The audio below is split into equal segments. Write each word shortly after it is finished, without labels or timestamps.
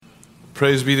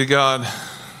Praise be to God.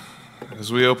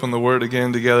 As we open the Word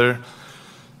again together,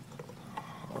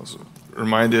 I was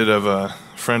reminded of a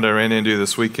friend I ran into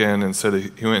this weekend and said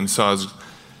he went and saw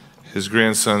his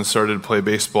grandson started to play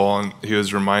baseball, and he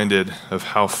was reminded of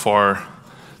how far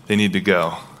they need to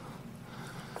go.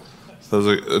 So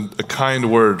it was a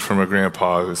kind word from a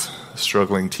grandpa who's a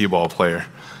struggling t-ball player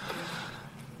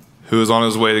who was on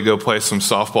his way to go play some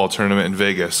softball tournament in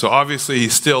Vegas. So obviously he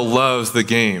still loves the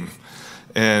game.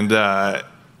 And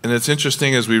it's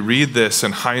interesting as we read this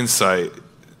in hindsight,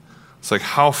 it's like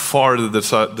how far did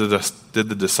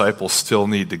the disciples still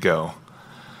need to go?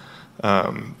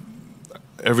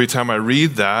 Every time I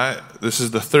read that, this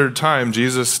is the third time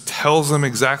Jesus tells them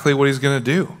exactly what he's going to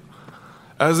do.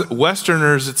 As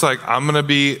Westerners, it's like, I'm going to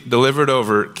be delivered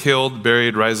over, killed,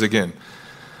 buried, rise again.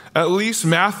 At least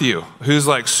Matthew, who's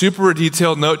like super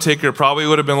detailed note taker, probably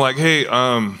would have been like, hey,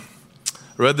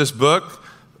 read this book.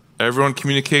 Everyone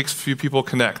communicates, few people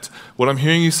connect. What I'm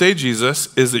hearing you say,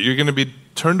 Jesus, is that you're going to be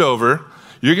turned over,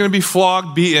 you're going to be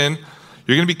flogged, beaten,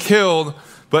 you're going to be killed,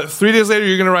 but 3 days later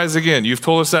you're going to rise again. You've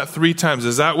told us that 3 times.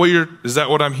 Is that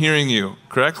what I'm hearing you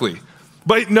correctly?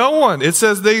 But no one. It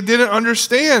says they didn't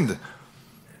understand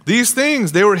these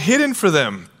things. They were hidden for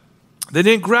them. They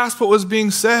didn't grasp what was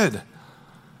being said.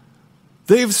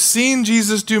 They've seen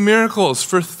Jesus do miracles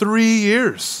for 3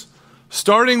 years,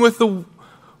 starting with the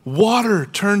water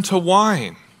turned to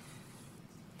wine.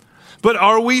 But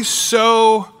are we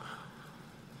so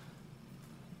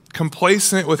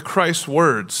complacent with Christ's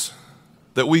words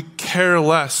that we care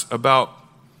less about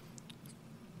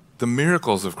the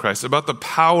miracles of Christ, about the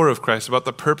power of Christ, about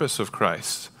the purpose of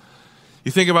Christ?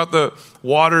 You think about the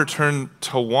water turned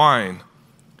to wine.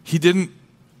 He didn't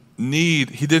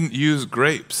use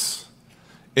grapes.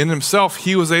 In himself,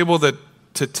 he was able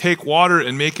to take water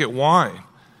and make it wine.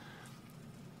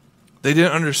 They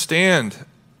didn't understand.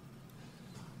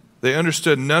 They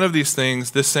understood none of these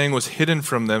things. This saying was hidden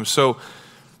from them. So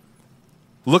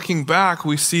looking back,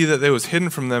 we see that it was hidden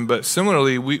from them, but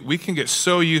similarly, we can get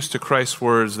so used to Christ's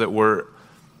words that we're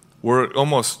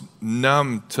almost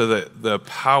numb to the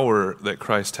power that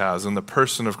Christ has and the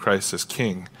person of Christ as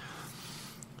King.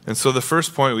 And so the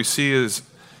first point we see is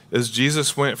as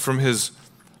Jesus went from his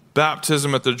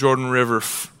baptism at the Jordan River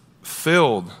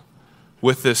filled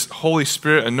with this Holy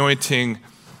Spirit anointing,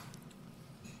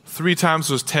 3 times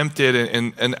was tempted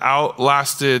and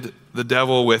outlasted the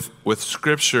devil with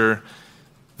Scripture,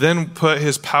 then put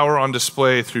his power on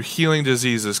display through healing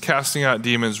diseases, casting out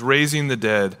demons, raising the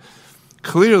dead.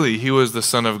 Clearly, he was the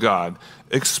Son of God.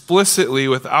 Explicitly,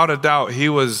 without a doubt, he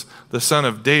was the Son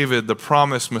of David, the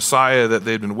promised Messiah that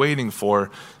they'd been waiting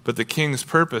for, but the king's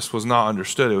purpose was not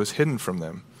understood. It was hidden from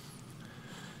them.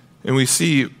 And we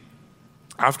see,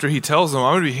 after he tells them,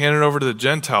 I'm going to be handed over to the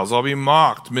Gentiles. I'll be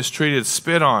mocked, mistreated,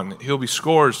 spit on. He'll be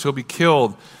scourged. He'll be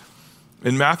killed.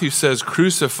 And Matthew says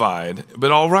crucified,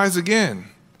 but I'll rise again.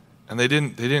 And they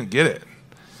didn't get it.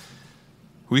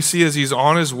 We see as he's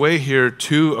on his way here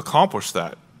to accomplish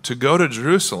that, to go to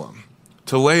Jerusalem,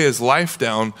 to lay his life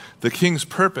down, the king's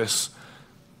purpose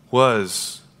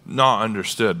was not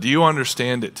understood. Do you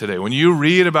understand it today? When you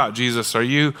read about Jesus, are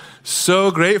you so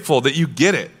grateful that you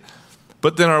get it?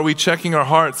 But then are we checking our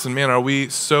hearts and are we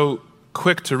so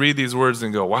quick to read these words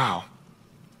and go, wow.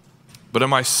 But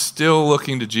am I still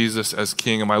looking to Jesus as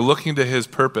King? Am I looking to his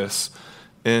purpose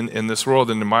in this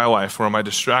world and in my life? Or am I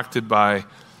distracted by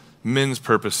men's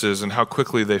purposes and how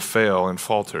quickly they fail and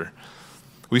falter?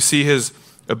 We see his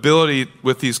ability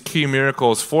with these key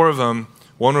miracles, 4 of them.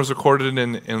 One was recorded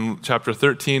in chapter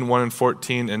 13, 1 in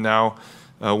 14, and now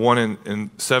 1 in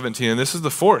 17. And this is the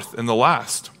 4th and the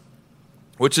last,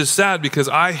 which is sad because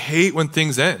I hate when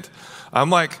things end. I'm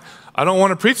like, I don't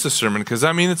want to preach this sermon because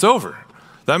that means it's over.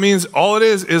 That means all it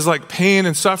is like pain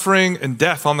and suffering and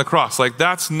death on the cross. Like,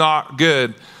 that's not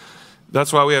good.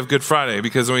 That's why we have Good Friday,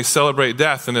 because when we celebrate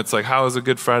death, and it's like, how is a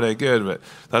Good Friday good? But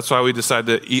that's why we decide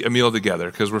to eat a meal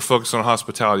together, because we're focused on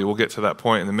hospitality. We'll get to that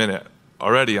point in a minute.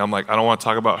 Already, I'm like, I don't want to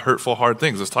talk about hurtful, hard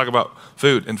things. Let's talk about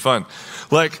food and fun.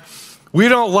 Like, we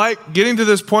don't like getting to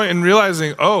this point and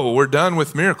realizing, oh, we're done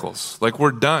with miracles. Like,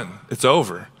 we're done. It's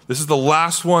over. This is the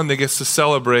last one that gets to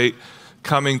celebrate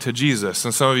coming to Jesus.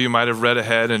 And some of you might have read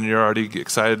ahead and you're already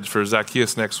excited for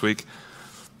Zacchaeus next week.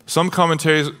 Some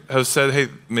commentaries have said, hey,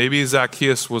 maybe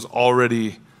Zacchaeus was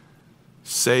already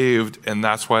saved and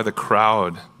that's why the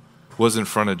crowd was in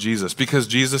front of Jesus. Because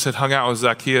Jesus had hung out with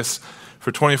Zacchaeus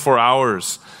for 24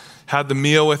 hours, had the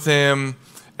meal with him,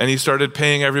 and he started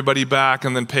paying everybody back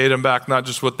and then paid them back not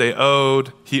just what they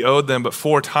owed. He owed them, but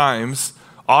 4 times.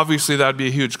 Obviously, that'd be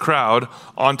a huge crowd.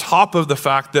 On top of the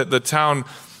fact that the town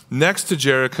next to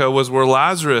Jericho was where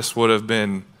Lazarus would have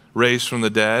been raised from the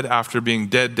dead after being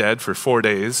dead for 4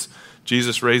 days.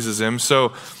 Jesus raises him.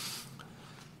 So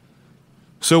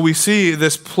we see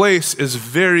this place is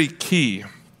very key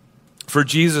for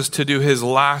Jesus to do his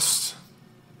last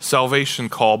salvation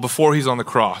call before he's on the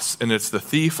cross. And it's the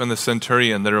thief and the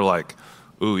centurion that are like,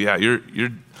 ooh, yeah,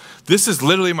 this is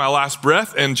literally my last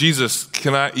breath. And Jesus,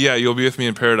 you'll be with me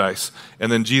in paradise.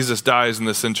 And then Jesus dies and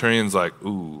the centurion's like,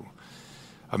 ooh,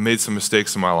 I've made some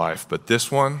mistakes in my life, but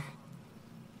that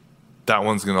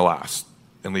one's going to last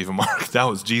and leave a mark. That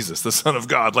was Jesus, the Son of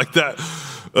God. Like that.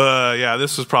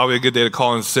 This was probably a good day to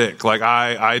call in sick. Like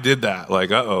I did that. Like,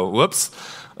 whoops.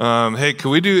 Hey,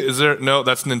 can we no,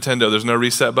 that's Nintendo. There's no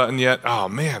reset button yet. Oh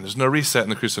man, there's no reset in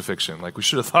the crucifixion. Like we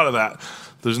should have thought of that.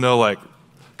 There's no like,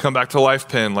 come back to life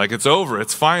pin. Like it's over,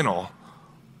 it's final.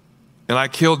 And I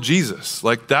killed Jesus.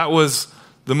 Like that was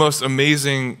the most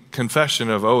amazing confession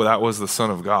of, that was the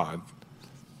Son of God.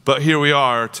 But here we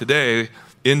are today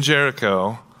in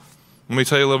Jericho. Let me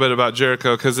tell you a little bit about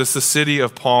Jericho because it's the city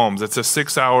of palms. It's a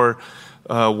 6-hour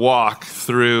walk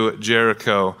through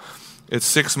Jericho. It's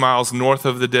 6 miles north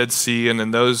of the Dead Sea, and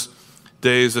in those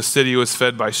days, the city was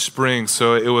fed by springs,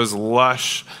 so it was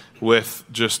lush with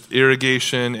just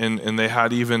irrigation, and they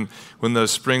had even, when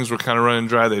those springs were kind of running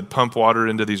dry, they'd pump water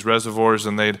into these reservoirs,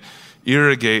 and they'd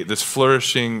irrigate this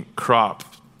flourishing crop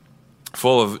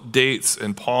full of dates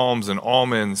and palms and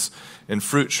almonds and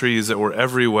fruit trees that were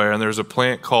everywhere. And there's a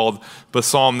plant called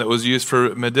balsam that was used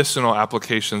for medicinal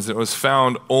applications. It was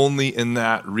found only in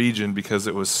that region because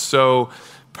it was so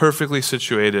perfectly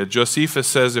situated. Josephus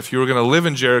says if you were going to live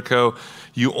in Jericho,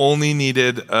 you only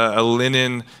needed a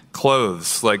linen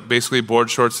clothes, like basically board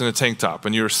shorts and a tank top,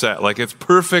 and you were set. Like it's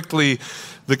perfectly,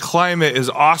 the climate is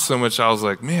awesome, which I was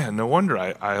like, man, no wonder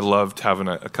I loved having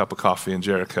a cup of coffee in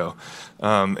Jericho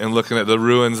and looking at the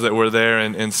ruins that were there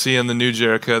and seeing the new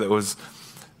Jericho that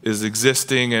is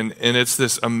existing, and it's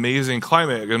this amazing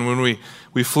climate. And when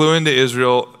we flew into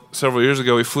Israel several years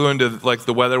ago, we flew into like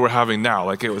the weather we're having now.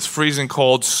 Like it was freezing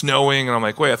cold, snowing, and I'm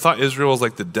like, wait, I thought Israel was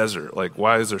like the desert. Like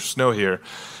why is there snow here?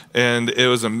 And it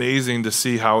was amazing to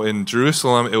see how in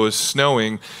Jerusalem it was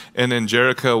snowing, and in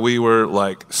Jericho we were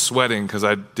like sweating because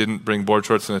I didn't bring board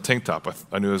shorts and a tank top.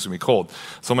 I knew it was gonna be cold.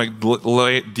 So I'm like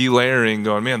delayering,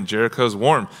 going, man, Jericho's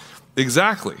warm.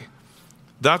 Exactly.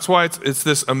 That's why it's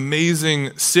this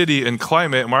amazing city and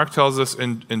climate. Mark tells us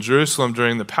in Jerusalem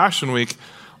during the Passion Week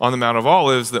on the Mount of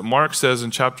Olives that Mark says in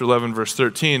chapter 11, verse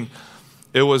 13,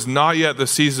 it was not yet the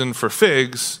season for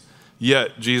figs,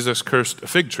 yet Jesus cursed a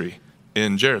fig tree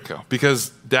in Jericho. Because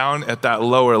down at that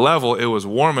lower level, it was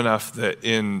warm enough that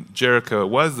in Jericho it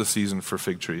was the season for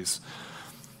fig trees.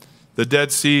 The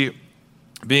Dead Sea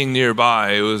being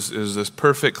nearby, it was this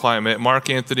perfect climate. Mark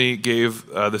Antony gave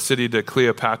the city to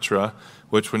Cleopatra,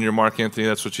 which when you're Mark Antony,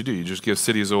 that's what you do. You just give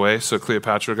cities away. So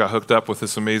Cleopatra got hooked up with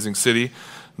this amazing city.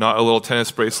 Not a little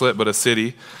tennis bracelet, but a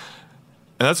city.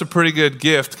 And that's a pretty good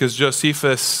gift because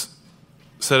Josephus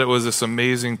said it was this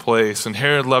amazing place. And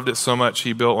Herod loved it so much,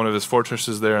 he built one of his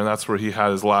fortresses there, and that's where he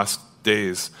had his last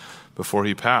days before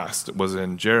he passed. It was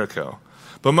in Jericho.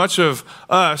 But much of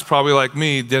us, probably like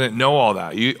me, didn't know all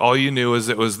that. All you knew is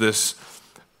it was this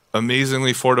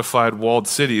amazingly fortified, walled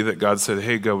city that God said,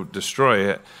 hey, go destroy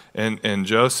it. And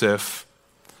Joshua,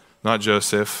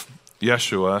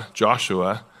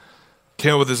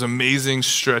 came up with this amazing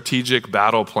strategic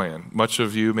battle plan. Much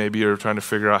of you maybe are trying to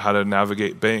figure out how to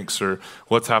navigate banks or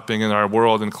what's happening in our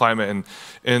world and climate.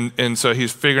 And so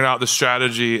he's figuring out the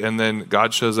strategy, and then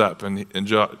God shows up, and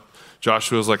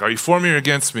Joshua's like, are you for me or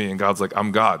against me? And God's like,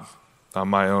 I'm God. On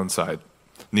my own side.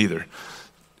 Neither.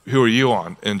 Who are you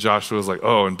on? And Joshua's like,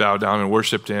 and bowed down and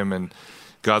worshiped him. And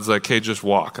God's like, hey, just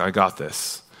walk. I got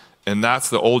this. And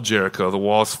that's the old Jericho. The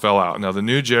walls fell out. Now the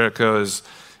new Jericho is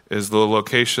the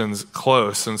location's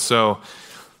close. And so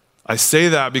I say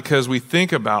that because we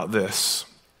think about this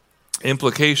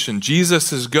implication.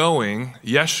 Jesus is going,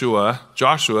 Joshua,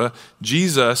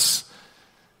 Jesus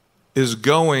is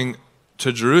going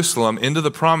to Jerusalem into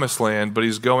the promised land, but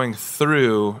he's going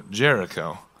through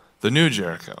Jericho, the new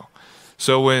Jericho.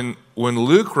 So when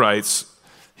Luke writes,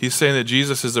 he's saying that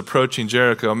Jesus is approaching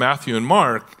Jericho. Matthew and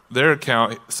Mark, their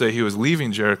account, say he was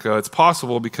leaving Jericho. It's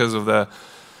possible because of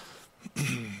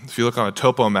if you look on a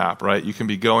topo map, right, you can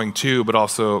be going to, but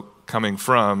also coming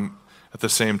from at the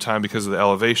same time because of the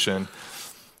elevation.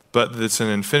 But it's an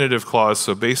infinitive clause,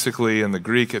 so basically in the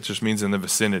Greek, it just means in the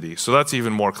vicinity. So that's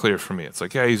even more clear for me. It's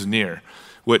like, yeah, he's near,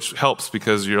 which helps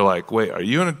because you're like, wait, are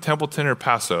you in Templeton or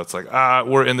Paso? It's like,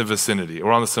 we're in the vicinity.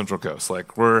 We're on the Central Coast.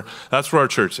 Like, that's where our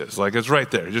church is. Like, it's right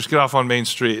there. Just get off on Main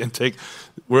Street and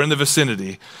we're in the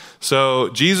vicinity. So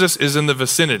Jesus is in the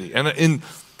vicinity. And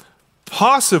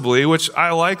Possibly, which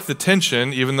I like the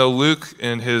tension, even though Luke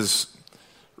in his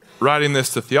writing this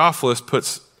to Theophilus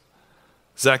puts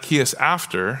Zacchaeus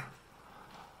after.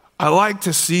 I like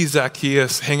to see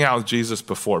Zacchaeus hang out with Jesus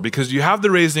before, because you have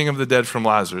the raising of the dead from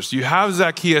Lazarus. You have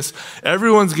Zacchaeus.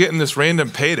 Everyone's getting this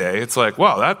random payday. It's like,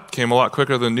 wow, that came a lot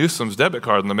quicker than Newsom's debit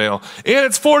card in the mail. And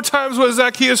it's 4 times what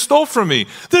Zacchaeus stole from me.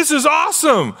 This is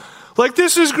awesome. Like,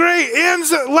 this is great. And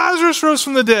Lazarus rose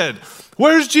from the dead.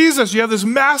 Where's Jesus? You have this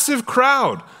massive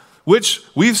crowd, which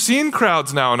we've seen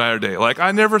crowds now in our day. Like,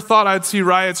 I never thought I'd see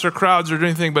riots or crowds or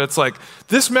anything, but it's like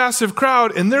this massive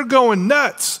crowd, and they're going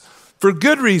nuts for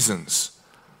good reasons.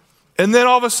 And then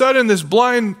all of a sudden, this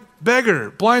blind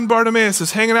beggar, blind Bartimaeus,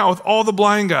 is hanging out with all the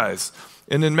blind guys.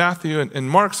 And in Matthew and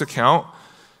Mark's account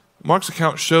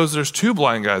shows there's 2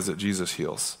 blind guys that Jesus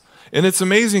heals. And it's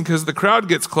amazing because the crowd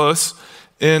gets close,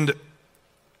 and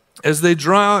as they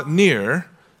draw near,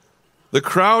 the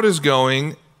crowd is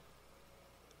going,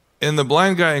 and the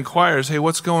blind guy inquires, hey,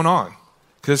 what's going on?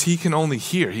 Because he can only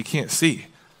hear, he can't see.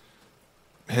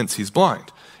 Hence, he's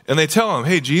blind. And they tell him,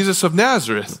 hey, Jesus of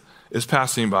Nazareth is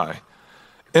passing by.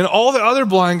 And all the other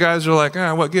blind guys are like,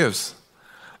 what gives?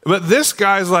 But this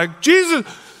guy's like, Jesus,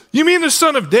 you mean the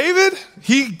son of David?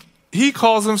 He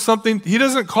calls him something. He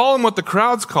doesn't call him what the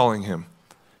crowd's calling him.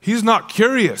 He's not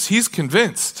curious. He's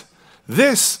convinced.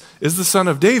 This is the son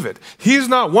of David. He's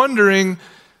not wondering,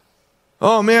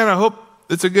 oh man, I hope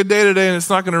it's a good day today and it's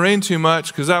not going to rain too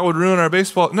much because that would ruin our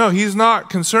baseball. No, he's not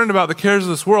concerned about the cares of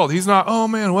this world. He's not, oh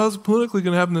man, what's politically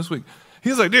going to happen this week?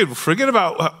 He's like, dude, forget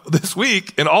about this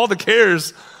week and all the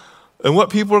cares and what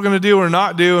people are going to do or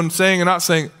not do and saying and not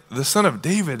saying. The son of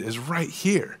David is right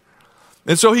here.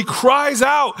 And so he cries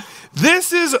out,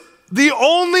 this is the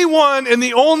only one and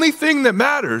the only thing that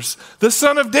matters. The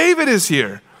son of David is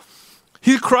here.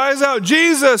 He cries out,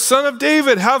 Jesus, son of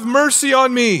David, have mercy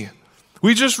on me.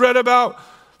 We just read about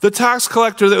the tax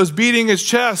collector that was beating his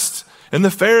chest. And the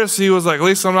Pharisee was like, at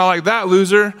least I'm not like that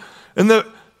loser. And the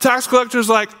tax collector's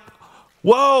like,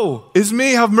 whoa, it's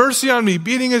me, have mercy on me,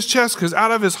 beating his chest, because out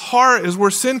of his heart is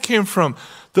where sin came from.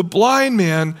 The blind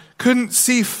man couldn't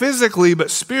see physically,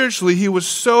 but spiritually he was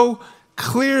so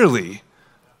clearly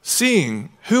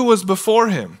seeing who was before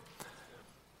him.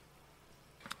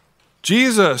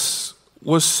 Jesus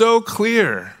was so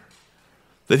clear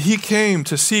that he came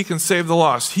to seek and save the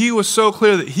lost. He was so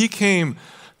clear that he came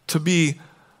to be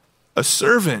a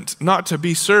servant, not to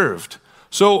be served.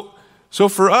 So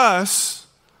for us,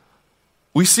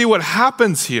 we see what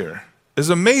happens here is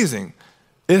amazing.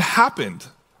 It happened.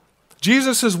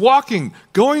 Jesus is walking,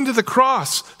 going to the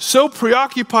cross, so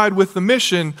preoccupied with the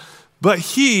mission, but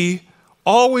he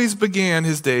always began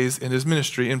his days in his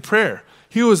ministry in prayer.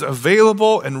 He was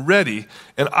available and ready.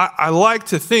 And I like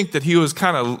to think that he was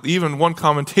kind of, even one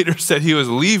commentator said he was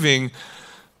leaving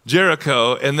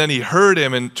Jericho and then he heard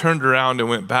him and turned around and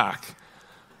went back.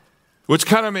 Which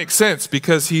kind of makes sense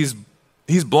because he's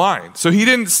blind. So he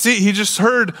didn't see, he just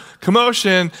heard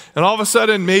commotion and all of a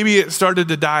sudden maybe it started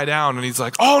to die down and he's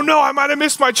like, oh no, I might have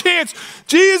missed my chance.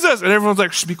 Jesus! And everyone's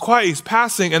like, shh, be quiet, he's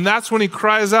passing. And that's when he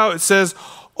cries out, it says,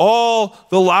 all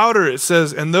the louder, it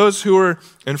says, and those who were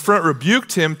in front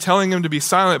rebuked him, telling him to be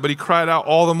silent, but he cried out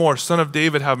all the more, Son of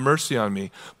David, have mercy on me.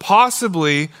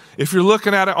 Possibly, if you're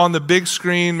looking at it on the big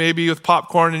screen, maybe with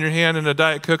popcorn in your hand and a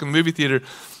Diet Coke in the movie theater,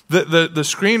 the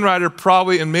screenwriter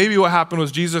probably, and maybe what happened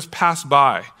was Jesus passed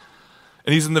by,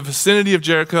 and he's in the vicinity of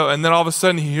Jericho, and then all of a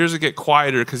sudden he hears it get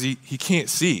quieter because he can't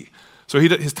see. So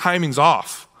his timing's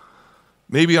off.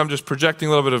 Maybe I'm just projecting a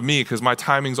little bit of me because my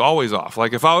timing's always off.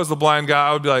 Like if I was the blind guy,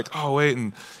 I would be like, oh, wait,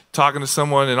 and talking to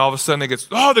someone, and all of a sudden it gets,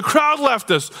 oh, the crowd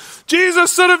left us. Jesus,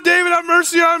 son of David, have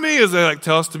mercy on me. As they like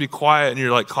tell us to be quiet, and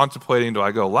you're like contemplating, do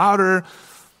I go louder?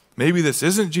 Maybe this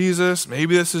isn't Jesus.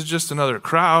 Maybe this is just another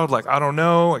crowd. Like, I don't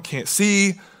know. I can't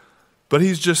see. But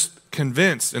he's just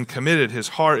convinced and committed. His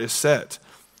heart is set.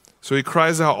 So he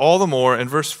cries out all the more. In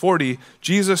verse 40,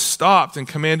 Jesus stopped and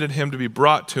commanded him to be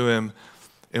brought to him.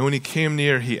 And when he came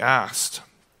near, he asked.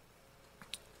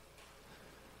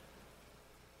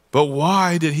 But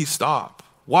why did he stop?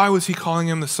 Why was he calling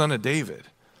him the son of David?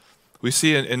 We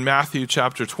see in Matthew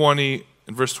chapter 20,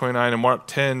 in verse 29, and Mark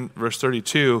 10, verse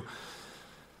 32,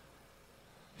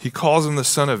 he calls him the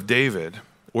son of David,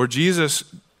 where Jesus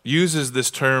uses this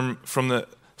term from the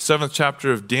 7th chapter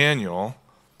of Daniel,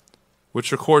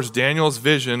 which records Daniel's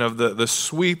vision of the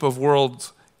sweep of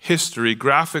world history,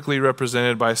 graphically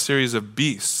represented by a series of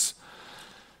beasts,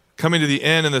 coming to the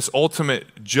end in this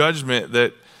ultimate judgment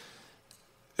that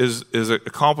is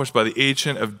accomplished by the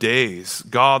Ancient of Days,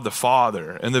 God the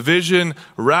Father. And the vision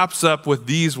wraps up with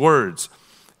these words.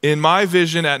 in my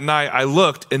vision at night, I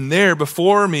looked, and there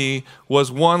before me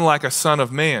was one like a son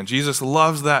of man. Jesus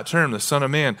loves that term, the Son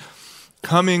of Man,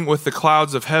 coming with the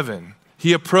clouds of heaven.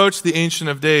 He approached the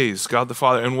Ancient of Days, God the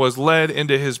Father, and was led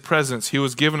into his presence. He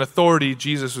was given authority,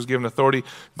 Jesus was given authority,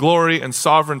 glory, and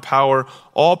sovereign power.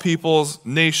 All peoples,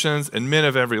 nations, and men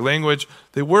of every language,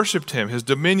 they worshiped him. His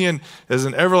dominion is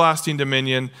an everlasting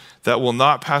dominion that will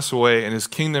not pass away, and his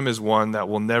kingdom is one that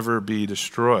will never be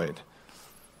destroyed.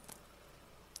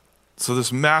 So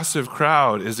this massive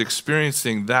crowd is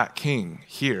experiencing that king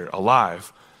here,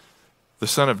 alive, the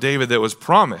Son of David that was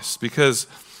promised, because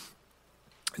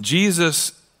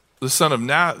Jesus,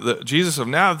 Jesus of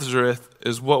Nazareth,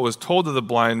 is what was told to the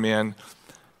blind man,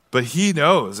 but he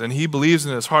knows and he believes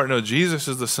in his heart, no, Jesus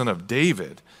is the Son of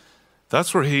David.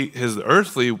 That's where his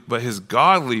earthly, but his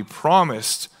godly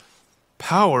promised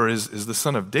power is the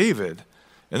Son of David.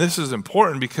 And this is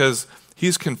important because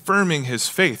he's confirming his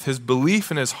faith. His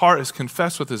belief in his heart is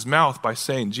confessed with his mouth by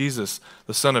saying, Jesus,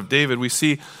 the Son of David. We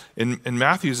see in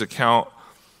Matthew's account,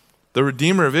 the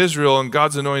Redeemer of Israel and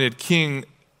God's anointed king,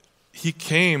 he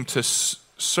came to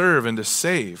serve and to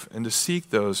save and to seek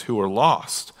those who were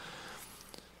lost.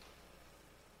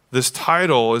 This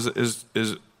title is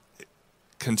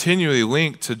continually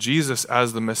linked to Jesus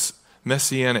as the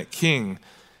Messianic king.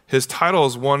 His title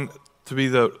is one to be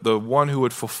the one who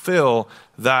would fulfill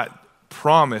that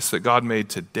promise that God made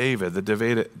to David,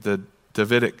 the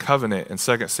Davidic covenant in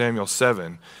 2 Samuel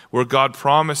 7, where God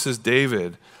promises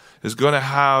David is going to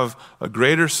have a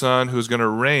greater son who's going to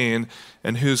reign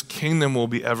and whose kingdom will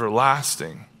be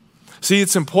everlasting. See,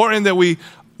 it's important that we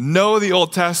know the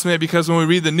Old Testament, because when we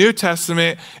read the New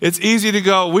Testament, it's easy to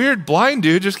go, weird blind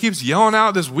dude just keeps yelling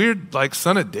out this weird like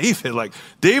son of David. Like,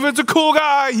 David's a cool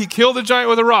guy. He killed a giant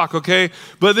with a rock, okay?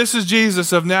 But this is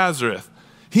Jesus of Nazareth.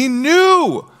 He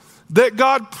knew that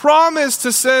God promised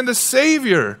to send a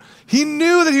Savior. He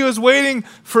knew that he was waiting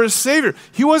for a Savior.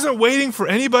 He wasn't waiting for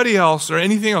anybody else or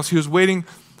anything else. He was waiting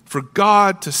for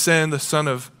God to send the Son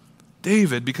of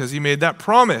David because he made that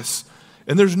promise.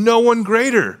 And there's no one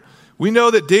greater. We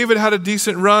know that David had a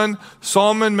decent run.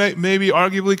 Solomon maybe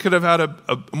arguably could have had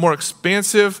a more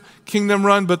expansive kingdom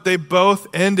run, but they both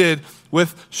ended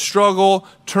with struggle,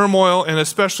 turmoil, and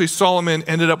especially Solomon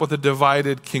ended up with a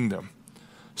divided kingdom.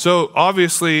 So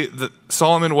obviously,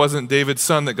 Solomon wasn't David's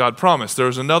son that God promised. There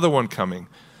was another one coming.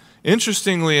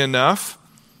 Interestingly enough,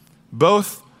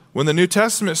 both when the New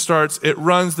Testament starts, it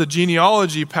runs the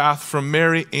genealogy path from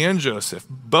Mary and Joseph.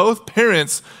 Both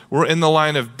parents were in the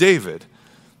line of David,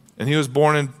 and he was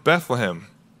born in Bethlehem,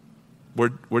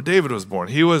 where David was born.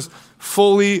 He was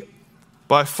fully,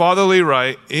 by fatherly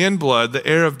right and blood, the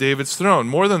heir of David's throne.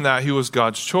 More than that, he was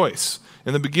God's choice.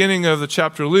 In the beginning of the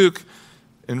chapter Luke,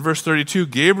 in verse 32,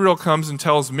 Gabriel comes and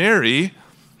tells Mary,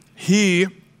 he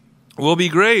will be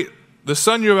great. The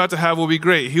son you're about to have will be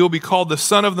great. He will be called the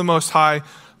Son of the Most High.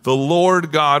 The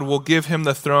Lord God will give him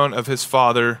the throne of his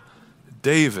father,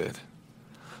 David.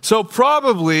 So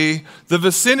probably the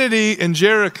vicinity in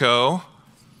Jericho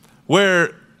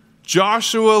where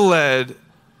Joshua led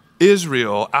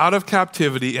Israel out of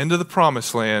captivity into the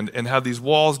promised land and had these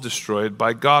walls destroyed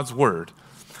by God's word.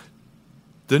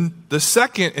 Then the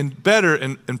second and better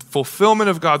in fulfillment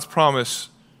of God's promise,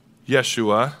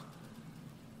 Yeshua,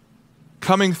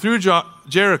 coming through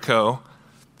Jericho,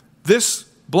 this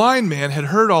blind man had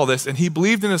heard all this and he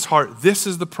believed in his heart, this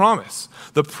is the promise.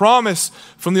 The promise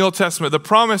from the Old Testament, the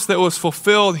promise that was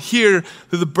fulfilled here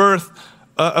through the birth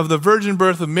of the virgin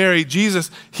birth of Mary,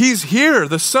 Jesus. He's here.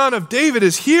 The Son of David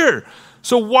is here.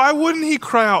 So why wouldn't he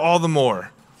cry out all the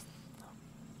more?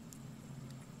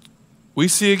 We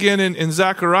see again in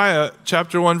Zechariah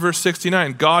chapter 1, verse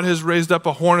 69, God has raised up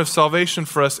a horn of salvation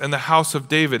for us in the house of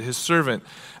David, his servant,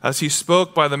 as he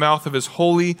spoke by the mouth of his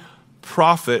holy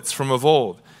prophets from of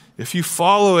old. If you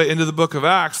follow it into the book of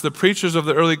Acts, the preachers of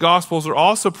the early Gospels are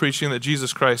also preaching that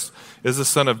Jesus Christ is the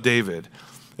Son of David.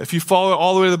 If you follow it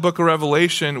all the way to the book of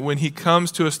Revelation, when he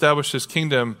comes to establish his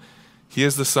kingdom, he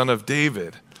is the Son of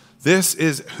David. This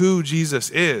is who Jesus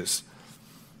is.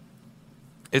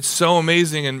 It's so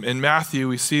amazing. In Matthew,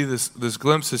 we see this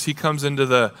glimpse as he comes into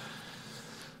the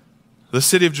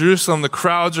city of Jerusalem. The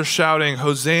crowds are shouting,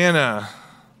 Hosanna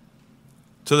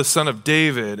to the Son of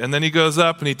David. And then he goes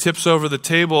up and he tips over the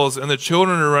tables and the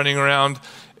children are running around,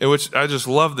 in which I just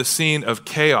love the scene of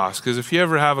chaos. Because if you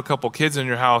ever have a couple kids in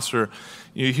your house, or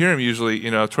you hear them usually,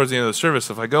 towards the end of the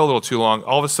service, if I go a little too long,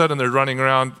 all of a sudden they're running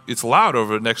around. It's loud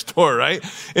over next door, right?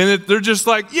 And they're just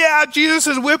like, yeah, Jesus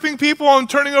is whipping people and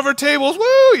turning over tables.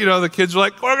 Woo! The kids are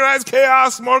like, organized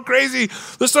chaos, more crazy.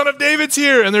 The Son of David's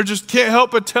here. And they just can't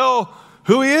help but tell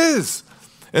who he is.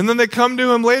 And then they come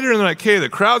to him later and they're like, hey, the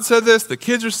crowd said this, the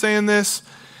kids are saying this.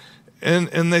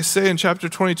 And they say in chapter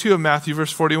 22 of Matthew,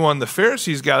 verse 41, the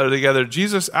Pharisees gathered together.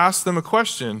 Jesus asked them a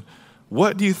question.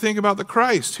 What do you think about the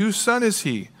Christ? Whose son is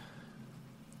he?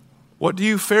 What do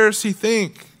you Pharisee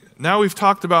think? Now we've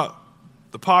talked about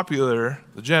the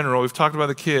general, we've talked about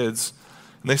the kids.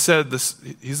 And they said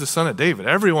he's the son of David.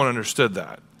 Everyone understood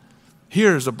that.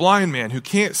 Here's a blind man who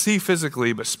can't see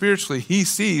physically, but spiritually he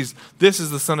sees this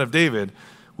is the son of David.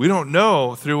 We don't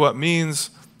know through what means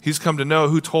he's come to know,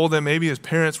 who told him. Maybe his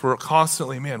parents were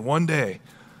constantly, man, one day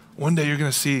you're going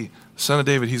to see the son of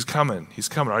David. He's coming. He's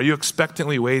coming. Are you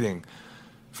expectantly waiting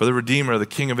for the Redeemer, the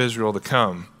King of Israel, to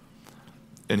come?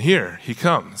 And here he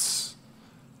comes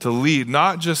to lead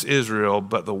not just Israel,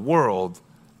 but the world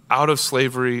out of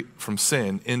slavery from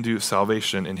sin into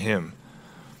salvation in him.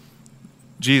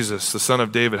 Jesus, the son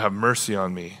of David, have mercy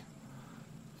on me.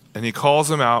 And he calls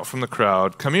him out from the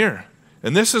crowd, come here.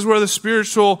 And this is where the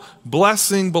spiritual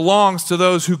blessing belongs to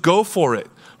those who go for it,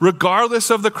 regardless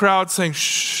of the crowd saying,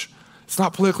 shh, it's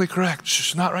not politically correct.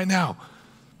 Shh, not right now.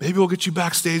 Maybe we'll get you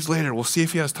backstage later. We'll see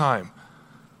if he has time.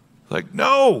 Like,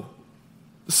 no,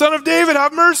 the son of David,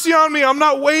 have mercy on me. I'm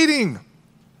not waiting.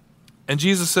 And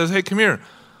Jesus says, hey, come here.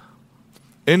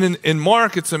 And in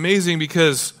Mark, it's amazing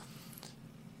because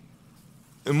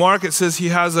in Mark, it says he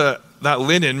has that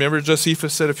linen. Remember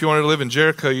Josephus said if you wanted to live in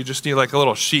Jericho, you just need like a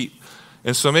little sheet.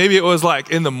 And so maybe it was like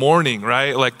in the morning,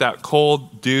 right? Like that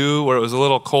cold dew where it was a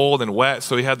little cold and wet.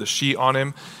 So he had the sheet on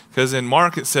him. Because in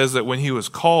Mark, it says that when he was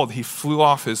called, he flew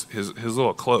off his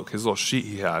little cloak, his little sheet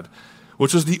he had,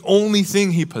 which was the only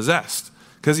thing he possessed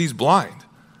because he's blind.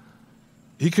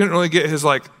 He couldn't really get his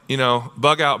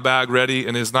bug out bag ready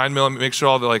and his 9mm, make sure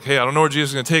all the hey, I don't know where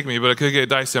Jesus is going to take me, but I could get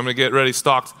dicey. I'm going to get ready,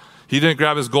 stocked. He didn't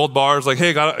grab his gold bars like,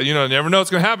 hey, never know what's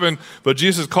going to happen, but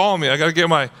Jesus is calling me. I got to get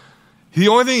the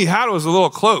only thing he had was a little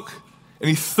cloak, and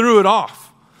he threw it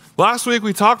off. Last week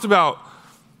we talked about,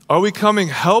 are we coming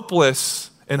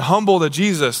helpless and humble to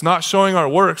Jesus, not showing our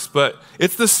works, but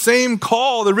it's the same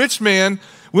call. The rich man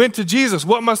went to Jesus.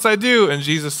 What must I do? And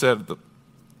Jesus said,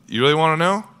 you really want to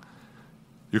know?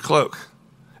 Your cloak.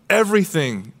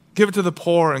 Everything. Give it to the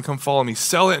poor and come follow me.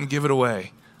 Sell it and give it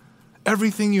away.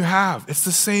 Everything you have. It's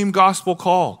the same gospel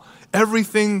call.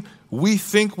 Everything we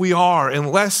think we are,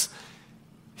 unless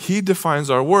he defines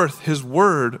our worth, his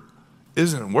word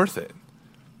isn't worth it.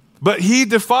 But he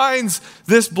defines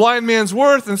this blind man's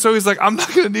worth, and so he's like, I'm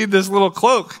not going to need this little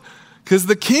cloak because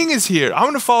the king is here. I'm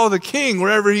going to follow the king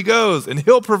wherever he goes, and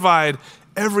he'll provide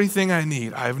everything I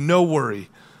need. I have no worry.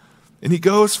 And he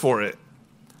goes for it.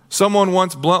 Someone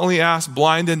once bluntly asked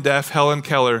blind and deaf Helen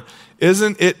Keller,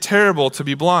 isn't it terrible to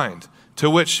be blind?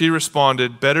 To which she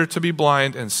responded, better to be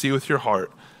blind and see with your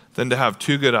heart than to have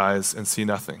two good eyes and see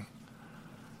nothing.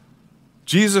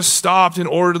 Jesus stopped and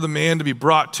ordered the man to be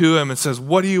brought to him and says,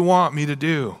 what do you want me to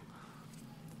do?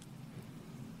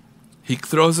 He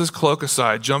throws his cloak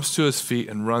aside, jumps to his feet,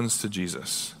 and runs to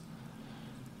Jesus.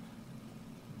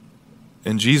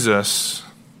 And Jesus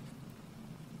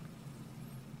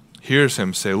hears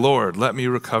him say, Lord, let me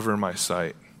recover my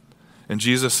sight. And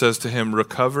Jesus says to him,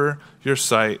 recover your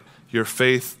sight. Your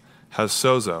faith has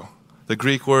sozo. The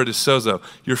Greek word is sozo.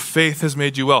 Your faith has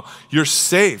made you well. You're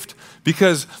saved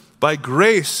because by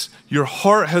grace, your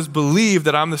heart has believed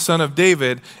that I'm the son of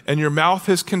David, and your mouth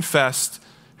has confessed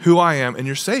who I am, and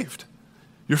you're saved.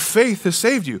 Your faith has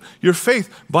saved you. Your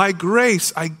faith, by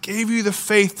grace, I gave you the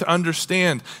faith to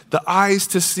understand, the eyes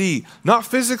to see, not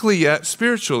physically yet,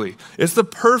 spiritually. It's the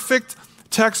perfect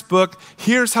textbook.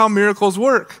 Here's how miracles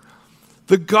work.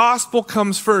 The gospel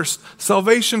comes first.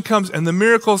 Salvation comes and the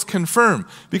miracles confirm.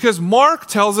 Because Mark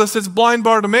tells us it's blind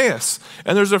Bartimaeus.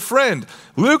 And there's a friend.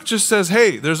 Luke just says,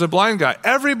 hey, there's a blind guy.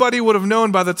 Everybody would have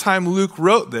known by the time Luke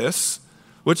wrote this,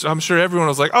 which I'm sure everyone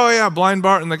was like, oh yeah, blind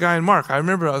Bart and the guy in Mark. I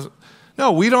remember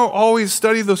no, we don't always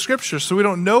study the scriptures, so we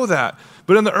don't know that.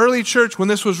 But in the early church, when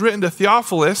this was written to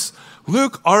Theophilus,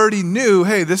 Luke already knew,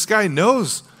 hey, this guy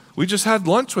knows. We just had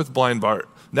lunch with blind Bart.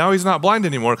 Now he's not blind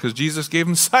anymore because Jesus gave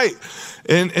him sight.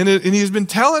 And he's been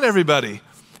telling everybody.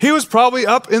 He was probably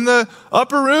up in the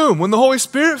upper room when the Holy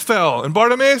Spirit fell. And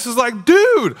Bartimaeus is like,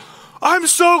 dude, I'm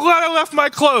so glad I left my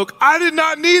cloak. I did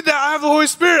not need that. I have the Holy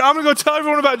Spirit. I'm going to go tell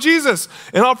everyone about Jesus.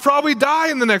 And I'll probably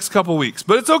die in the next couple weeks.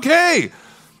 But it's okay.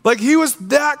 Like he was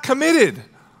that committed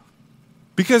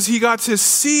because he got to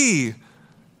see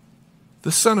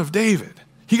the Son of David.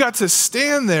 He got to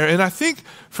stand there. And I think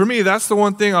for me, that's the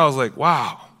one thing I was like,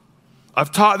 wow,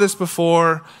 I've taught this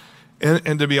before.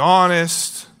 And to be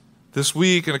honest, this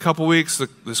week and a couple weeks,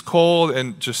 this cold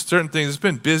and just certain things, it's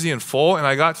been busy and full. And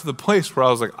I got to the place where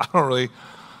I was like,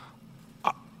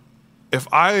 if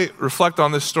I reflect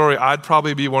on this story, I'd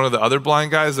probably be one of the other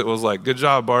blind guys that was like, good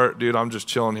job, Bart. Dude, I'm just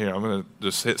chilling here. I'm going to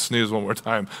just hit snooze one more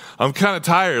time. I'm kind of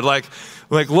tired. Like,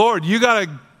 Lord, you got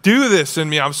to do this in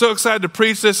me. I'm so excited to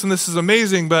preach this, and this is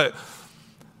amazing, but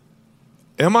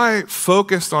am I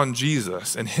focused on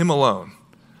Jesus and him alone?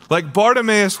 Like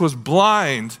Bartimaeus was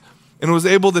blind and was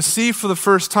able to see for the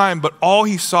first time, but all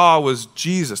he saw was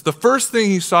Jesus. The first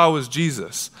thing he saw was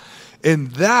Jesus.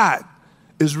 And that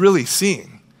is really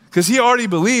seeing. Because he already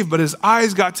believed, but his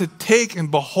eyes got to take and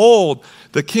behold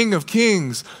the King of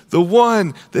Kings, the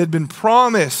one that had been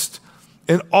promised.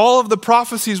 And all of the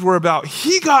prophecies were about.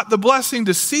 He got the blessing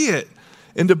to see it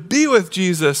and to be with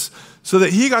Jesus so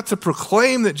that he got to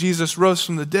proclaim that Jesus rose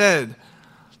from the dead.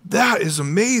 That is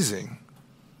amazing.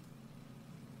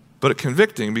 But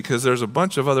convicting because there's a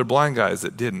bunch of other blind guys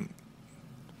that didn't.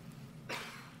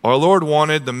 Our Lord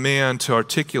wanted the man to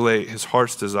articulate his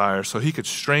heart's desire so he could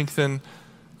strengthen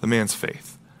the man's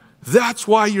faith. That's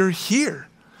why you're here.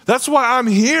 That's why I'm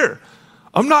here.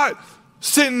 I'm not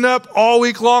sitting up all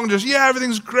week long just, yeah,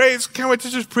 everything's great. Can't wait to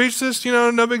just preach this,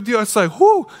 no big deal. It's like,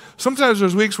 whoo. Sometimes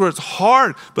there's weeks where it's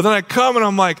hard, but then I come and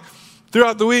I'm like,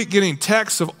 throughout the week, getting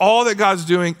texts of all that God's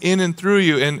doing in and through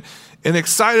you and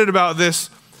excited about this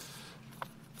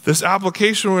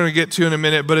application we're going to get to in a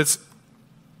minute, but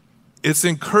it's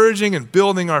encouraging and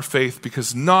building our faith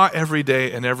because not every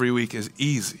day and every week is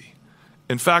easy.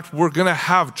 In fact, we're going to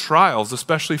have trials,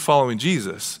 especially following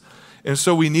Jesus. And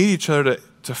so we need each other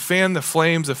to fan the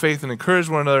flames of faith and encourage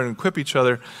one another and equip each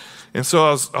other. And so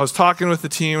I was talking with the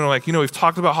team, and I'm like, we've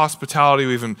talked about hospitality.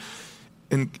 We've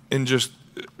just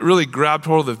really grabbed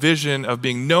hold of the vision of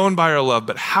being known by our love.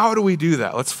 But how do we do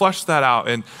that? Let's flesh that out.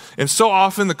 And so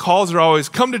often the calls are always,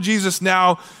 come to Jesus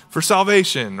now for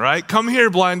salvation, right? Come here,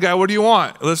 blind guy. What do you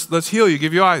want? Let's heal you,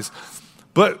 give you eyes.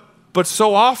 But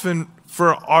so often,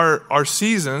 for our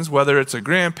seasons, whether it's a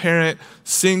grandparent,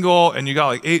 single, and you got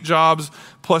like 8 jobs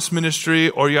plus ministry,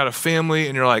 or you got a family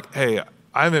and you're like, hey,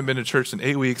 I haven't been to church in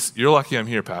 8 weeks. You're lucky I'm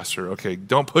here, Pastor. Okay,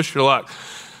 don't push your luck.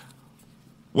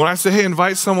 When I say, hey,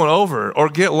 invite someone over or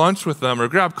get lunch with them or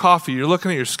grab coffee, you're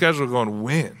looking at your schedule going,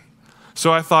 when?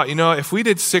 So I thought, if we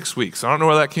did 6 weeks, I don't know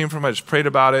where that came from. I just prayed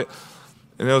about it.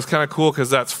 And it was kind of cool because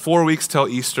that's 4 weeks till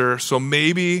Easter. So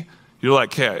maybe you're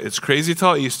like, okay, it's crazy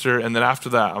till Easter, and then after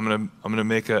that, I'm gonna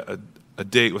make a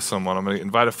date with someone. I'm gonna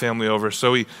invite a family over.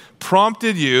 So he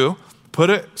prompted you,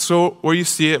 put it so where you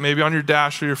see it, maybe on your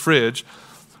dash or your fridge,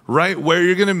 right where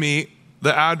you're gonna meet,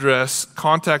 the address,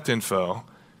 contact info,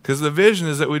 because the vision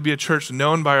is that we'd be a church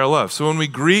known by our love. So when we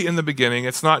greet in the beginning,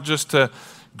 it's not just to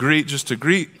greet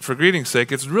for greeting's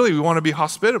sake. It's really we want to be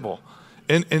hospitable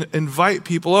and invite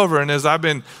people over. And as I've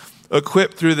been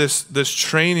equipped through this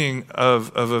training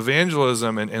of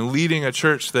evangelism and leading a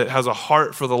church that has a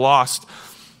heart for the lost,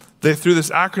 they threw this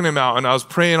acronym out, and I was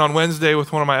praying on Wednesday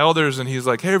with one of my elders, and he's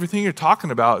like, hey, everything you're talking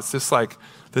about, it's just like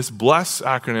this BLESS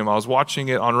acronym. I was watching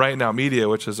it on Right Now Media,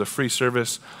 which is a free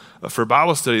service for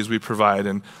Bible studies we provide,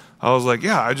 and I was like,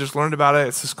 yeah, I just learned about it.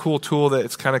 It's this cool tool that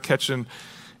it's kind of catching,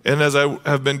 and as I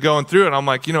have been going through it, I'm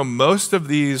like, most of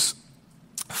these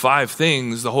 5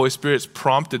 things the Holy Spirit's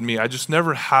prompted me. I just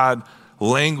never had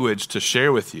language to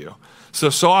share with you.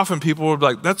 So often people would be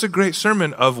like, that's a great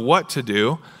sermon of what to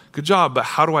do. Good job, but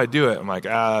how do I do it? I'm like,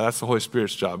 that's the Holy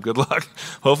Spirit's job. Good luck.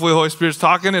 Hopefully the Holy Spirit's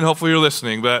talking and hopefully you're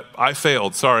listening, but I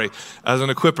failed, sorry, as an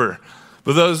equipper.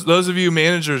 But those of you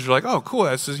managers are like, oh, cool,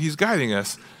 he's guiding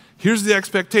us. Here's the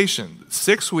expectation.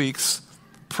 6 weeks,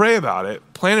 pray about it,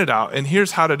 plan it out, and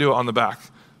here's how to do it on the back.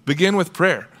 Begin with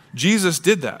prayer. Jesus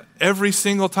did that every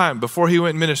single time before he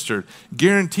went and ministered.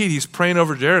 Guaranteed he's praying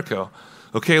over Jericho.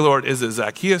 Okay, Lord, is it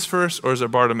Zacchaeus first or is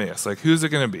it Bartimaeus? Like, who's it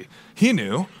going to be? He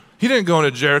knew. He didn't go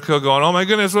into Jericho going, oh my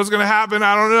goodness, what's going to happen?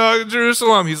 I don't know,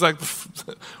 Jerusalem. He's like,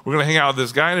 we're going to hang out with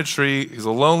this guy in a tree. He's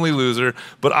a lonely loser,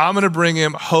 but I'm going to bring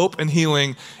him hope and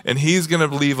healing, and he's going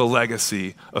to leave a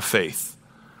legacy of faith.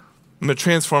 I'm going to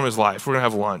transform his life. We're going to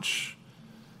have lunch.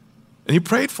 And he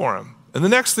prayed for him. And the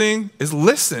next thing is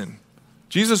listen.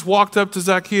 Jesus walked up to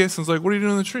Zacchaeus and was like, what are you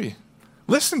doing in the tree?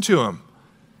 Listen to him.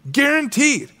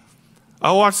 Guaranteed.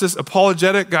 I watched this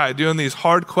apologetic guy doing these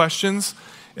hard questions,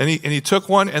 and he took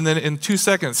one, and then in 2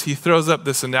 seconds, he throws up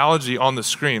this analogy on the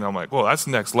screen. I'm like, whoa, that's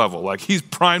next level. Like, he's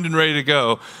primed and ready to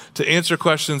go to answer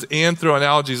questions and throw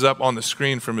analogies up on the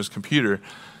screen from his computer.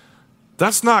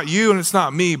 That's not you and it's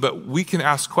not me, but we can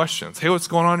ask questions. Hey, what's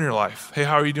going on in your life? Hey,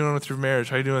 how are you doing with your marriage?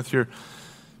 How are you doing with your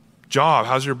job?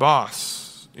 How's your boss?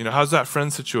 How's that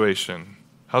friend situation?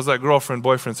 How's that girlfriend,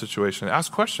 boyfriend situation?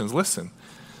 Ask questions, listen.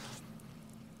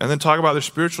 And then talk about their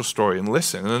spiritual story and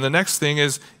listen. And then the next thing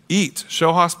is eat,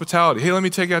 show hospitality. Hey, let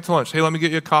me take you out to lunch. Hey, let me get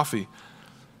you a coffee.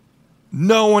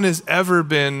 No one has ever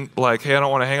been like, hey, I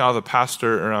don't want to hang out with a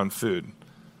pastor around food,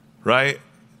 right?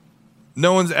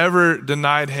 No one's ever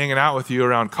denied hanging out with you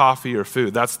around coffee or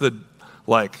food. That's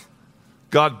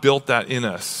God built that in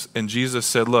us. And Jesus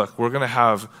said, look, we're going to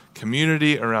have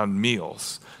community around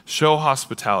meals. Show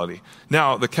hospitality.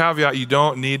 Now, the caveat, you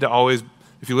don't need to always,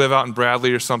 if you live out in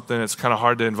Bradley or something, it's kind of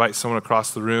hard to invite someone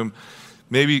across the room.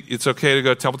 Maybe it's okay to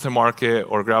go to Templeton Market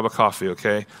or grab a coffee,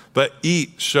 okay? But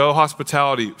eat, show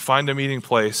hospitality, find a meeting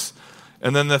place.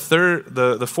 And then the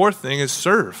fourth thing is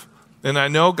serve. And I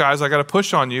know, guys, I got to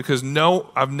push on you because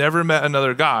I've never met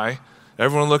another guy.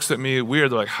 Everyone looks at me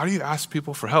weird. They're like, how do you ask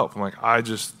people for help? I'm like, I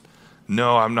just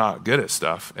know I'm not good at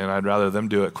stuff, and I'd rather them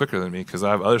do it quicker than me because I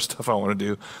have other stuff I want to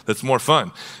do that's more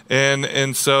fun.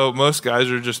 And so most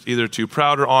guys are just either too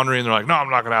proud or ornery, and they're like, no, I'm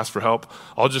not going to ask for help.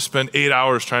 I'll just spend 8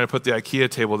 hours trying to put the IKEA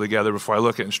table together before I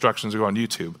look at instructions or go on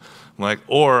YouTube. I'm like,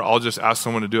 or I'll just ask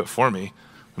someone to do it for me,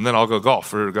 and then I'll go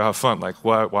golf or go have fun. Like,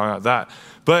 why not that?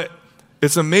 But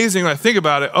it's amazing when I think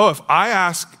about it. Oh, if I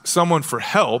ask someone for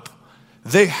help,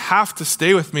 they have to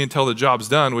stay with me until the job's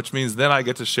done, which means then I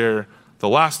get to share the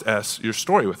last S, your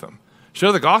story with them.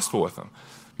 Share the gospel with them.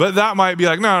 But that might be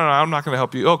like, no, I'm not going to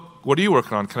help you. Oh, what are you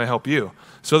working on? Can I help you?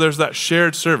 So there's that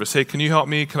shared service. Hey, can you help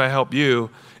me? Can I help you?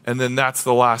 And then that's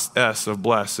the last S of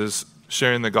bless, is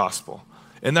sharing the gospel.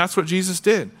 And that's what Jesus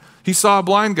did. He saw a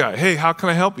blind guy. Hey, how can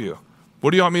I help you? What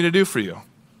do you want me to do for you?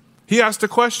 He asked a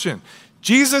question.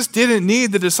 Jesus didn't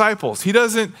need the disciples. He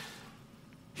doesn't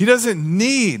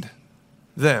need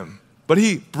them. But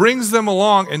he brings them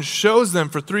along and shows them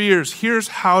for 3 years, here's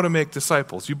how to make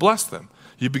disciples. You bless them.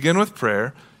 You begin with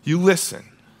prayer. You listen.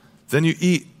 Then you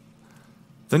eat.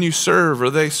 Then you serve, or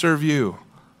they serve you.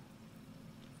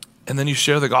 And then you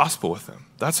share the gospel with them.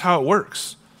 That's how it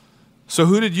works. So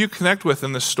who did you connect with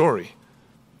in this story?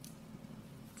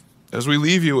 As we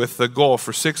leave you with the goal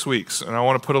for 6 weeks, and I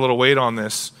want to put a little weight on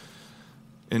this,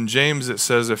 in James it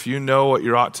says, if you know what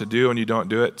you ought to do and you don't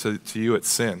do it, to you it's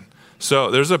sin.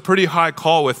 So there's a pretty high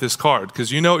call with this card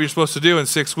because you know what you're supposed to do in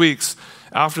 6 weeks.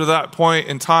 After that point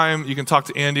in time, you can talk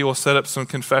to Andy. We'll set up some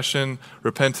confession,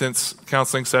 repentance,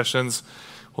 counseling sessions.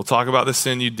 We'll talk about the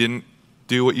sin you didn't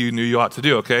do what you knew you ought to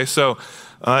do, okay? So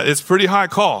it's pretty high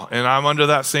call, and I'm under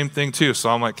that same thing too. So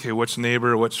I'm like, okay, which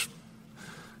neighbor, which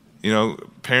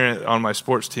parent on my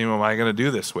sports team am I going to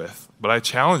do this with? But I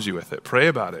challenge you with it. Pray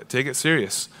about it. Take it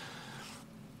serious.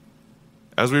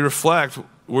 As we reflect,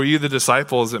 were you the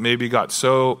disciples that maybe got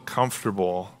so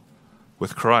comfortable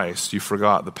with Christ, you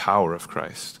forgot the power of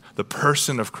Christ, the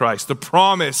person of Christ, the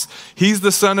promise? He's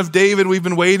the Son of David we've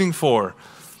been waiting for.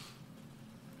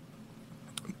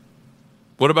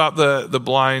 What about the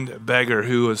blind beggar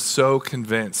who was so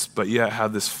convinced but yet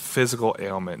had this physical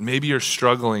ailment? Maybe you're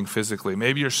struggling physically.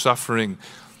 Maybe you're suffering.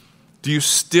 Do you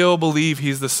still believe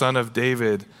he's the Son of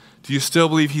David? Do you still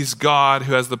believe he's God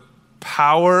who has the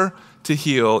power to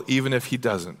heal even if he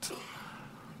doesn't?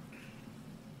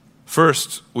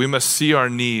 First, we must see our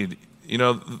need.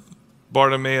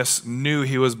 Bartimaeus knew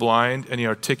he was blind and he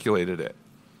articulated it.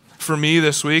 For me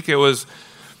this week, it was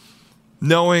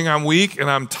knowing I'm weak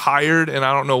and I'm tired and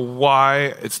I don't know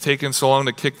why it's taken so long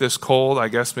to kick this cold. I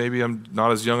guess maybe I'm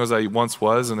not as young as I once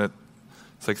was, and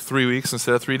it's like 3 weeks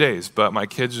instead of 3 days. But my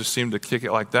kids just seem to kick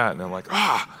it like that. And I'm like,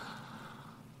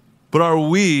 But are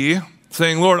we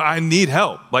saying, Lord, I need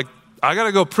help? Like, I got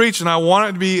to go preach and I want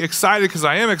it to be excited because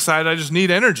I am excited. I just need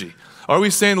energy. Are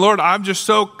we saying, Lord, I'm just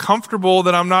so comfortable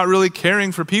that I'm not really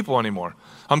caring for people anymore.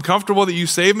 I'm comfortable that you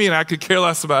saved me and I could care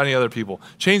less about any other people.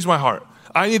 Change my heart.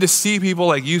 I need to see people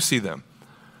like you see them.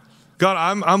 God,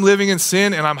 I'm living in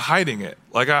sin and I'm hiding it.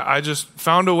 Like I just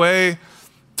found a way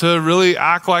to really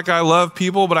act like I love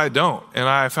people, but I don't. And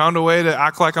I found a way to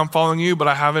act like I'm following you, but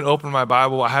I haven't opened my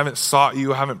Bible. I haven't sought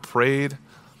you. I haven't prayed.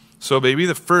 So maybe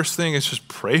the first thing is just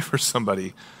pray for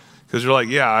somebody, because you're like,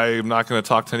 yeah, I'm not going to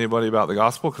talk to anybody about the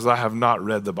gospel because I have not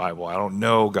read the Bible. I don't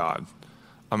know God.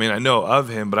 I mean, I know of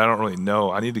him, but I don't really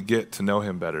know. I need to get to know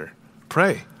him better.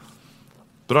 Pray.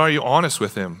 But are you honest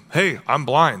with him? Hey, I'm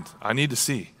blind. I need to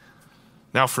see.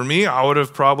 Now, for me, I would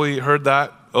have probably heard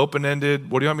that open-ended,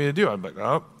 what do you want me to do? I'd be like,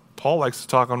 oh, Paul likes to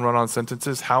talk on run-on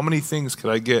sentences. How many things could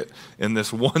I get in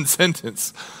this one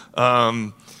sentence?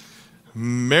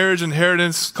 Marriage,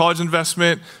 inheritance, college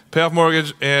investment, pay off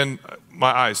mortgage, and my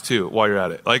eyes too, while you're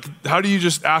at it. Like, how do you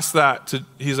just ask that to,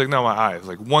 he's like, no, my eyes.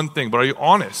 Like, one thing, but are you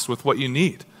honest with what you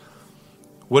need?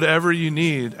 Whatever you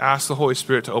need, ask the Holy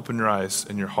Spirit to open your eyes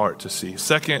and your heart to see.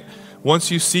 Second, once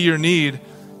you see your need,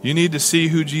 you need to see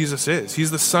who Jesus is.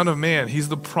 He's the Son of Man. He's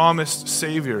the promised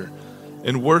Savior.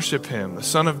 And worship him, the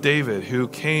Son of David who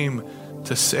came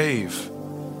to save.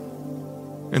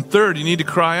 And third, you need to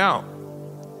cry out.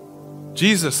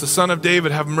 Jesus, the Son of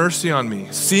David, have mercy on me.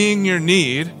 Seeing your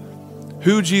need,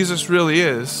 who Jesus really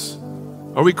is,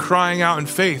 are we crying out in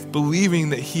faith, believing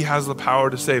that he has the power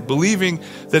to save, believing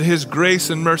that his grace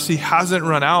and mercy hasn't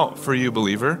run out for you,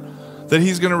 believer, that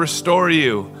he's going to restore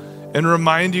you and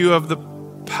remind you of the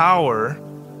power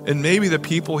and maybe the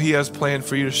people he has planned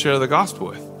for you to share the gospel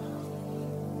with?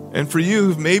 And for you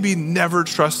who've maybe never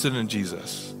trusted in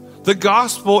Jesus, the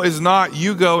gospel is not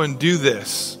you go and do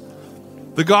this.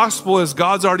 The gospel is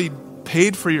God's already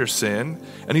paid for your sin,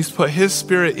 and he's put his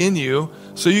Spirit in you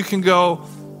so you can go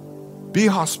be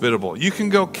hospitable. You can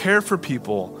go care for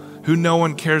people who no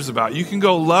one cares about. You can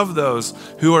go love those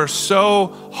who are so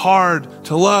hard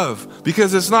to love,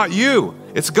 because it's not you,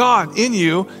 it's God in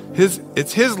you.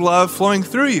 It's his love flowing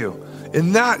through you.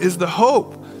 And that is the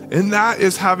hope. And that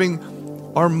is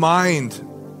having our mind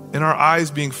and our eyes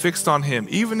being fixed on him,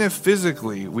 even if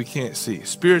physically we can't see.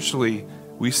 Spiritually,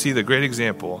 we see the great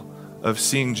example of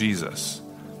seeing Jesus.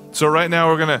 So right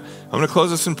now I'm going to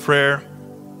close this in prayer,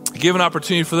 give an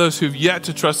opportunity for those who've yet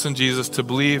to trust in Jesus to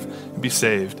believe and be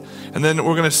saved. And then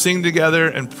we're going to sing together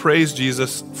and praise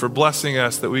Jesus for blessing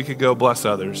us that we could go bless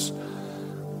others.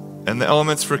 And the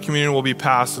elements for communion will be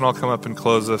passed, and I'll come up and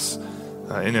close us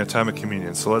in a time of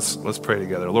communion. So let's pray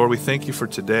together. Lord, we thank you for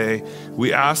today.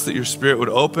 We ask that your Spirit would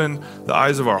open the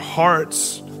eyes of our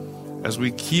hearts as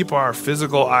we keep our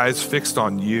physical eyes fixed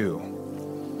on you.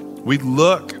 We'd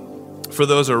look for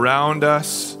those around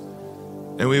us,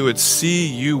 and we would see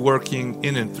you working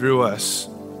in and through us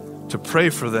to pray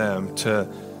for them, to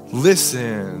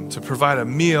listen, to provide a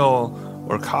meal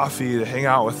or coffee, to hang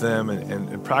out with them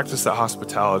and practice that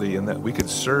hospitality, and that we could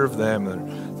serve them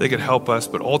and they could help us,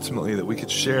 but ultimately that we could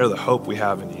share the hope we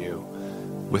have in you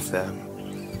with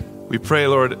them. We pray,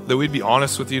 Lord, that we'd be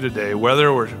honest with you today,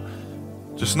 whether we're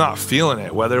just not feeling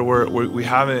it, whether we've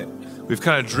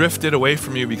kind of drifted away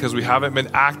from you because we haven't been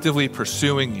actively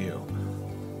pursuing you.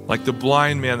 Like the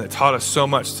blind man that taught us so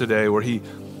much today, where he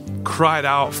cried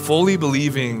out, fully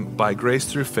believing by grace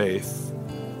through faith,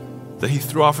 that he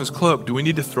threw off his cloak. Do we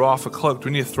need to throw off a cloak? Do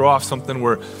we need to throw off something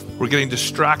we're getting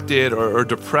distracted or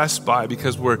depressed by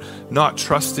because we're not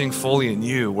trusting fully in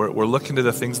you? We're looking to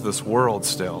the things of this world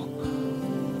still.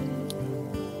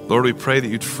 Lord, we pray that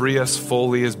you'd free us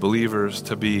fully as believers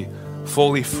to be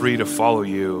fully free to follow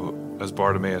you as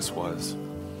Bartimaeus was.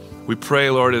 We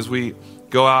pray, Lord, as we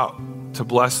go out to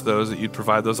bless those, that you'd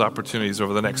provide those opportunities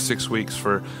over the next 6 weeks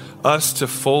for us to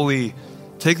fully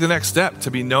take the next step,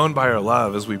 to be known by our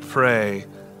love as we pray,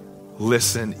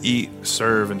 listen, eat,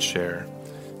 serve, and share.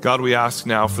 God, we ask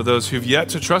now for those who've yet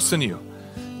to trust in you.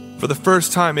 For the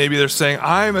first time, maybe they're saying,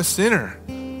 I'm a sinner.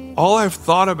 All I've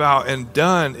thought about and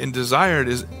done and desired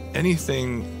is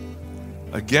anything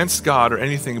against God or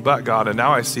anything but God. And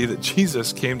now I see that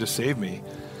Jesus came to save me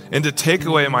and to take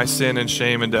away my sin and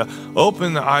shame and to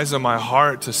open the eyes of my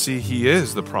heart to see he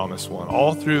is the promised one.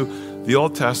 All through the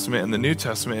Old Testament and the New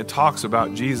Testament, it talks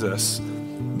about Jesus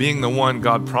being the one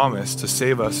God promised to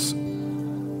save us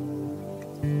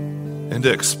and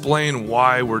to explain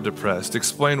why we're depressed,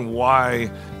 explain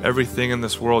why everything in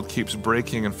this world keeps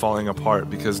breaking and falling apart,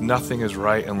 because nothing is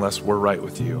right unless we're right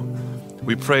with you.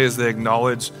 We pray as they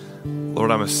acknowledge,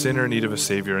 Lord, I'm a sinner in need of a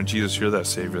Savior, and Jesus, you're that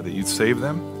Savior, that you'd save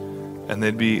them, and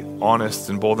they'd be honest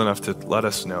and bold enough to let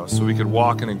us know so we could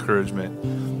walk in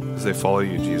encouragement as they follow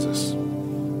you, Jesus.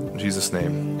 In Jesus'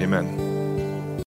 name, amen.